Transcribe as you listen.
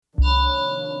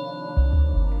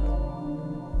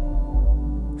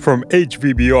From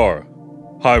HVBR,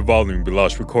 High Volume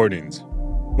Belash Recordings,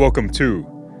 welcome to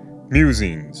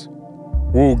Musings,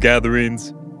 Wool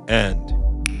Gatherings, and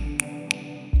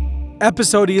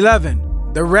Episode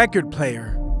 11, The Record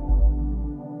Player.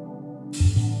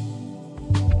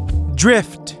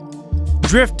 Drift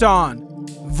on,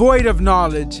 void of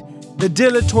knowledge. The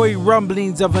dilatory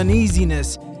rumblings of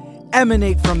uneasiness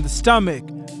emanate from the stomach.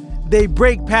 They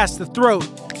break past the throat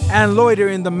and loiter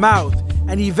in the mouth,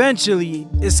 and eventually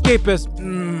escape us.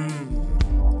 1,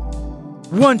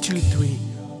 2, 3,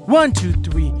 1, 2,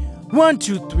 3, 1,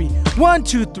 2, 3, 1,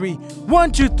 2, 3,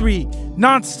 1, 2, 3,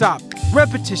 non-stop,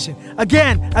 repetition,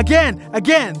 again,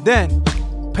 then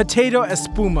potato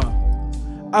espuma,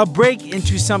 a break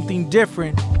into something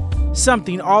different,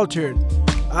 something altered.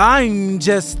 I'm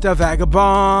just a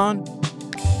vagabond,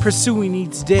 pursuing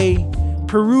each day,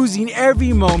 perusing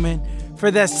every moment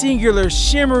for that singular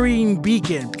shimmering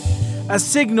beacon, a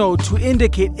signal to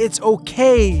indicate it's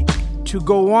okay to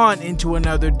go on into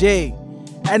another day,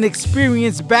 an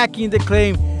experience backing the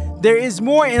claim there is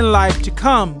more in life to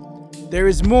come, there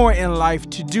is more in life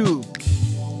to do.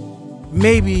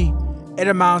 Maybe it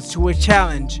amounts to a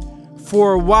challenge.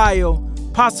 For a while,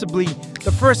 possibly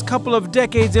the first couple of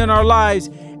decades in our lives,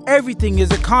 everything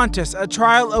is a contest, a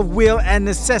trial of will and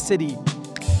necessity.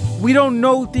 We don't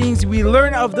know things, we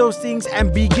learn of those things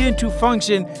and begin to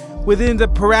function within the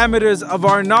parameters of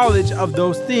our knowledge of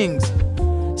those things.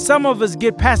 Some of us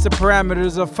get past the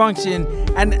parameters of function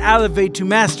and elevate to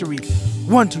mastery.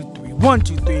 1, 2, 3, 1,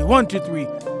 2, 3, 1, 2, 3.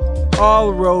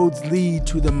 All roads lead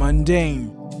to the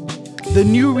mundane. The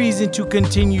new reason to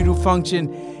continue to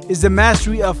function is the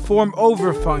mastery of form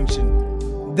over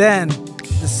function. Then,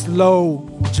 the slow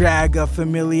drag of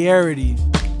familiarity.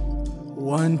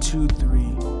 1, 2, 3.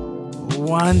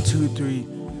 1, 2, 3.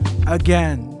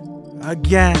 Again.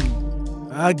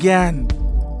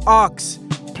 Ox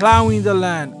plowing the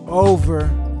land over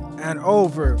and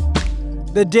over.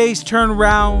 The days turn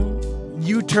round,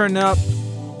 you turn up,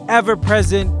 ever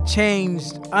present,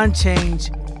 changed, unchanged.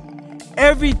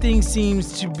 Everything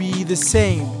seems to be the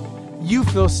same. You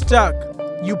feel stuck.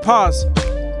 You pause.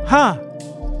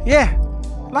 Yeah,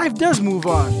 life does move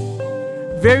on.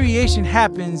 Variation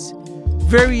happens.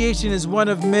 Variation is one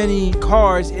of many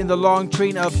cars in the long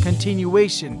train of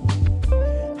continuation.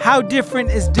 How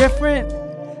different is different?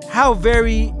 How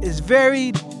varied is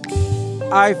varied?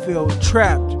 I feel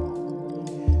trapped.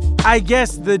 I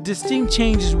guess the distinct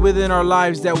changes within our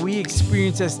lives that we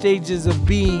experience as stages of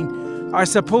being are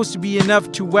supposed to be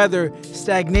enough to weather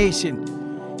stagnation.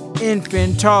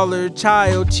 Infant, toddler,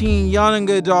 child, teen, young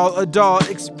adult,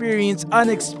 experienced,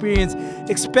 unexperienced,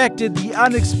 expected, the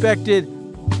unexpected.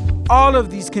 All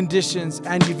of these conditions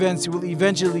and events will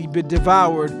eventually be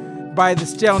devoured by the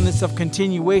staleness of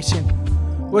continuation.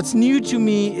 What's new to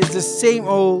me is the same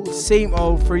old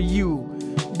for you.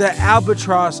 The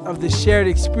albatross of the shared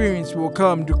experience will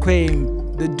come to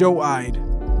claim the doe-eyed.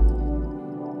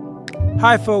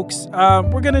 Hi folks,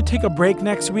 we're gonna take a break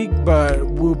next week, but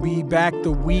we'll be back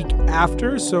the week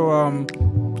after, so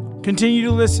continue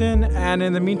to listen, and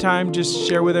in the meantime, just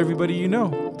share with everybody you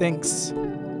know. Thanks.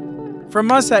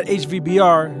 From us at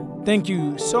HVBR, thank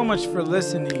you so much for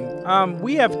listening.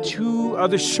 We have 2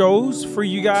 other shows for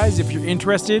you guys if you're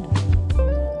interested.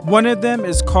 One of them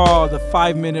is called The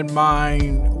 5 Minute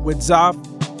Mind with Zaf.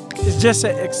 It's just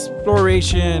an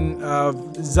exploration of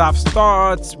Zaf's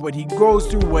thoughts, what he goes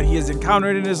through, what he has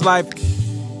encountered in his life.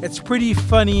 It's pretty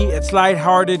funny, it's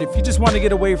lighthearted. If you just want to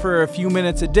get away for a few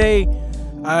minutes a day,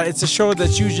 it's a show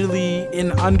that's usually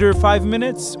in under 5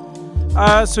 minutes.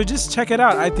 So just check it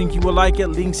out. I think you will like it.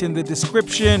 Links in the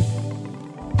description.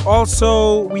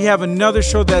 Also, we have another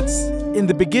show that's in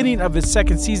the beginning of its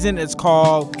 2nd season. It's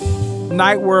called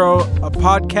Night World, a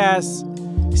podcast.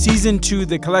 Season 2,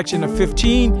 the collection of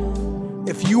 15.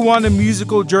 If you want a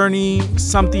musical journey,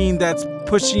 something that's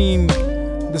pushing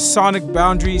the sonic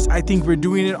boundaries, I think we're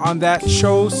doing it on that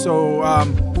show. So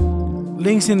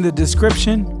links in the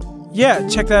description. Yeah,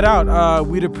 check that out.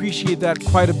 We'd appreciate that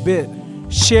quite a bit.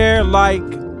 Share, like,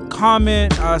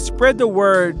 comment, spread the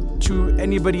word to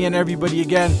anybody and everybody.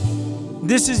 Again,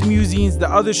 this is Musings. The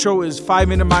other show is 5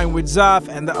 Minute Mind with Zaf,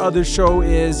 and the other show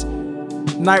is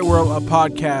Night World, a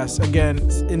podcast. Again,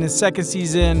 in the 2nd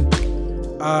season,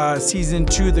 season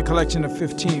 2, the collection of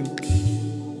 15.